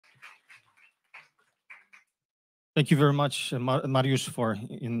Thank you very much, Mariusz, for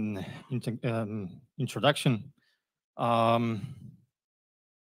introduction.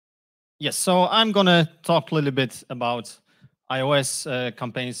 Yes, so I'm going to talk a little bit about iOS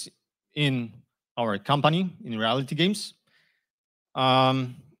campaigns in our company, in Reality Games.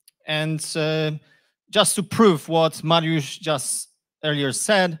 Just to prove what Mariusz just earlier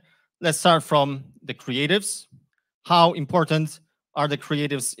said, let's start from the creatives. How important are the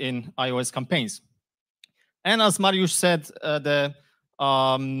creatives in iOS campaigns? And as Mariusz said, the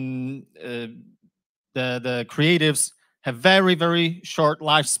creatives have very, very short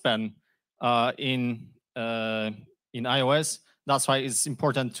lifespan in iOS. That's why it's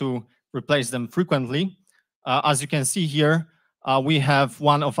important to replace them frequently. As you can see here, we have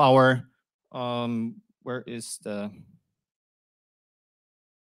one of our where is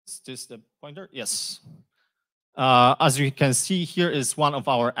this the pointer? Yes. As you can see, here is one of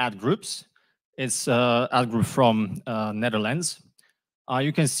our ad groups. It's an ad group from Netherlands.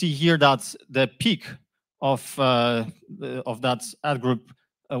 You can see here that the peak of that ad group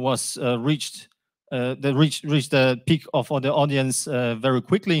was reached the peak of the audience very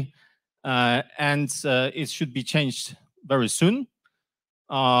quickly, and it should be changed very soon.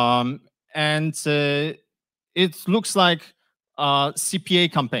 It looks like a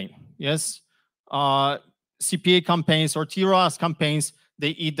CPA campaign. Yes, CPA campaigns or tROAS campaigns,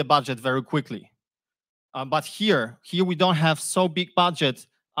 they eat the budget very quickly. But here we don't have so big budget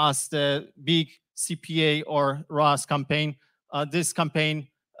as the big CPA or ROAS campaign. This campaign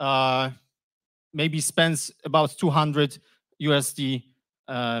maybe spends about $200 USD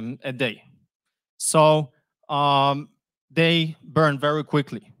a day. So they burn very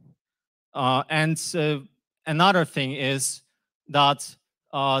quickly. Another thing is that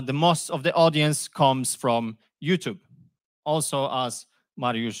the most of the audience comes from YouTube, also as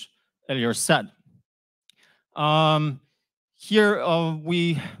Mariusz earlier said. Here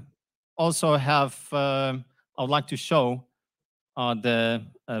we also have, I would like to show the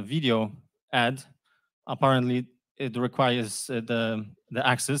video ad. Apparently it requires the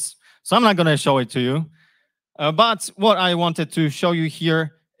access, so I'm not going to show it to you. But what I wanted to show you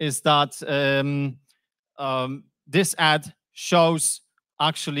here is that this ad shows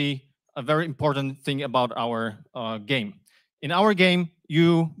actually a very important thing about our game. In our game,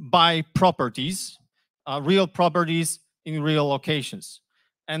 you buy properties, real properties in real locations.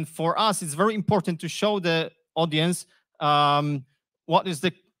 And for us, it's very important to show the audience what is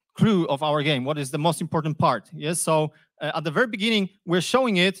the clue of our game, what is the most important part. Yes, so at the very beginning, we're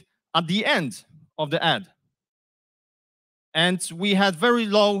showing it at the end of the ad. And we had very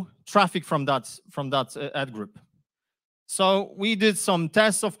low traffic from that ad group. So we did some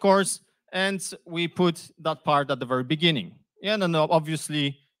tests, of course, and we put that part at the very beginning. Yeah, and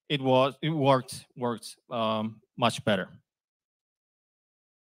obviously it worked much better.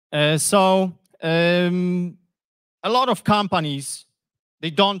 A lot of companies,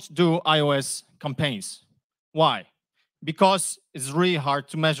 they don't do iOS campaigns. Why? Because it's really hard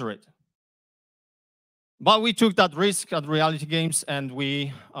to measure it. But we took that risk at Reality Games, and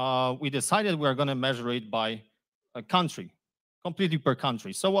we decided we are going to measure it by a country, completely per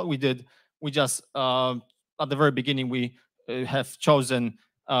country. So what we did, we just at the very beginning we have chosen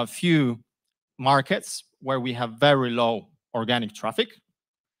a few markets where we have very low organic traffic,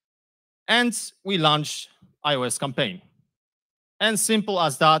 and we launched iOS campaign. And simple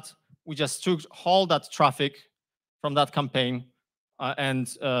as that, we just took all that traffic from that campaign and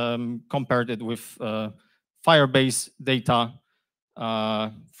compared it with Firebase data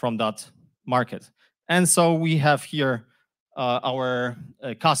from that market. And so we have here our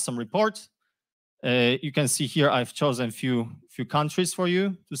custom report. You can see here I've chosen a few countries for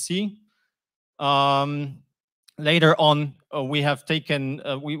you to see. Later on, we have taken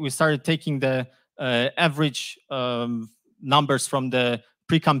we started taking the average numbers from the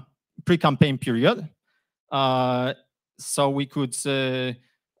pre-campaign period, so we could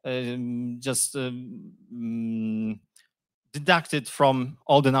just deduct it from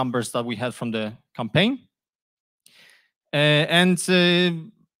all the numbers that we had from the campaign.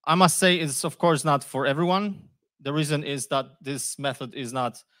 I must say it's of course not for everyone. The reason is that this method is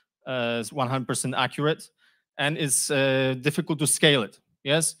not 100% accurate, and it's difficult to scale it.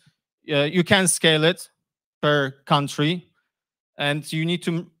 Yes, you can scale it per country, and you need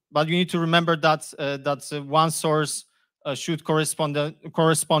to remember that one source should correspond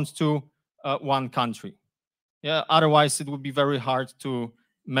to one country. Yeah, otherwise it would be very hard to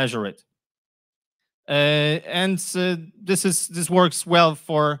measure it. This works well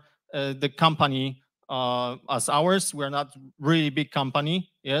for the company as ours. We're not really big company,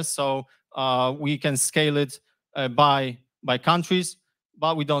 yes, so we can scale it by countries,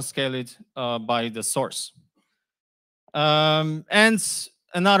 but we don't scale it by the source. And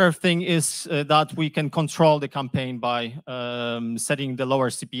another thing is that we can control the campaign by setting the lower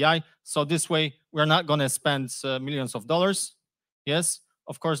CPI. So this way, we're not going to spend millions of dollars. Yes,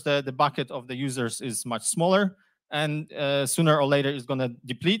 of course, the bucket of the users is much smaller, and sooner or later it's going to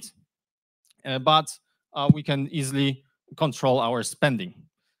deplete. But we can easily control our spending.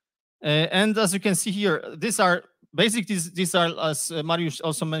 And as you can see here, these are basically, these are, as Mariusz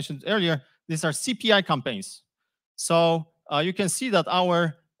also mentioned earlier, these are CPI campaigns. So you can see that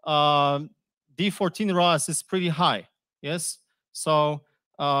our D14 ROAS is pretty high. Yes. So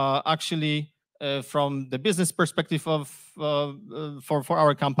actually, from the business perspective of for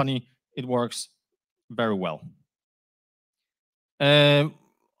our company, it works very well.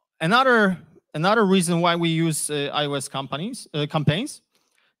 Another reason why we use iOS campaigns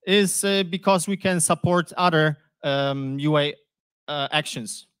is because we can support other UA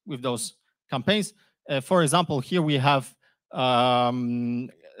actions with those campaigns. For example, here we have influencer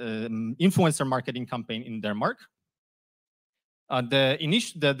marketing campaign in Denmark. The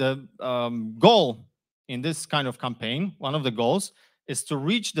goal in this kind of campaign, one of the goals, is to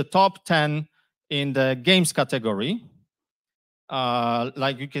reach the top 10 in the games category.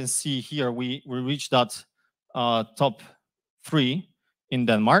 Like you can see here, we reached that top 3 in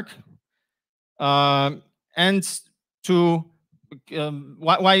Denmark. And to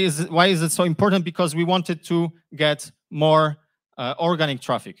why is it so important? Because we wanted to get more organic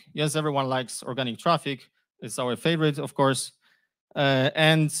traffic. Yes, everyone likes organic traffic. It's our favorite, of course.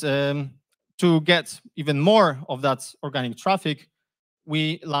 And to get even more of that organic traffic,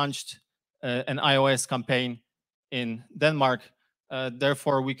 we launched an iOS campaign in Denmark.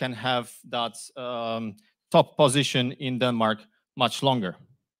 Therefore, we can have that top position in Denmark much longer.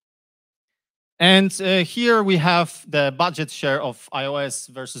 And here we have the budget share of iOS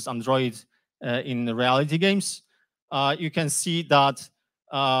versus Android in reality games. You can see that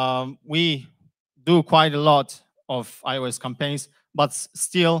we do quite a lot of iOS campaigns, but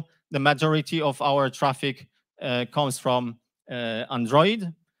still the majority of our traffic comes from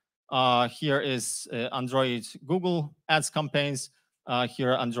Android. Here is Android Google Ads campaigns.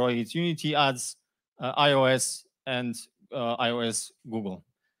 Here Android Unity Ads, iOS, and iOS Google.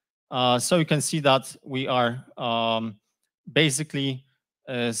 So you can see that we are basically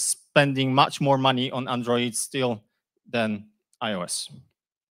spending much more money on Android still than iOS.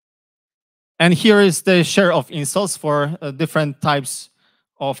 And here is the share of installs for different types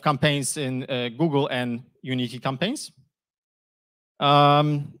of campaigns in Google and Unity campaigns.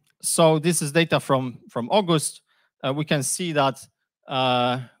 So this is data from August. We can see that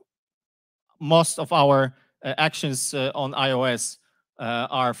most of our actions on iOS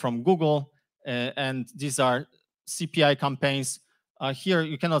are from Google, and these are CPI campaigns. Here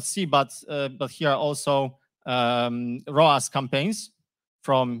you cannot see, but here are also ROAS campaigns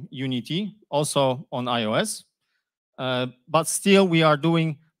from Unity, also on iOS. But still, we are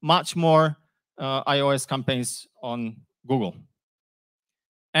doing much more iOS campaigns on Google.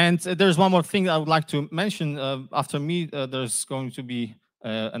 And there's one more thing I would like to mention. After me, there's going to be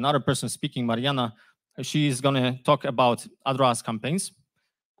another person speaking, Mariana. She is going to talk about tROAS campaigns.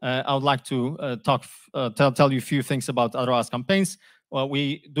 I would like to tell you a few things about tROAS campaigns. Well,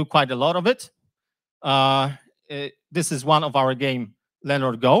 we do quite a lot of it. This is one of our game,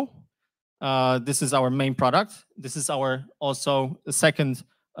 Landlord Go. This is our main product. This is our also second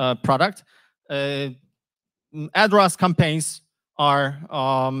product. tROAS campaigns are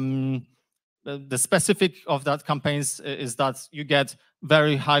the specific of that campaigns is that you get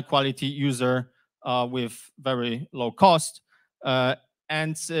very high quality user with very low cost,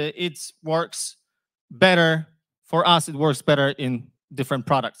 and it works better for us. It works better in different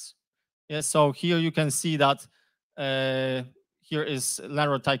products. Yeah, so here you can see that here is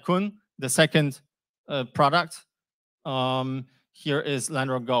Landlord Tycoon, the second product. Here is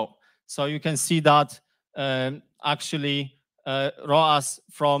Landlord Go. So you can see that actually ROAS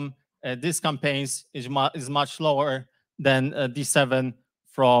from these campaigns is much lower than D7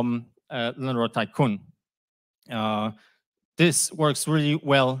 from Landlord Tycoon. This works really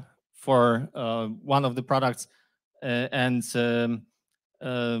well for one of the products, and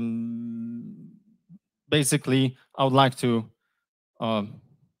basically I would like to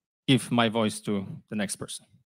give my voice to the next person.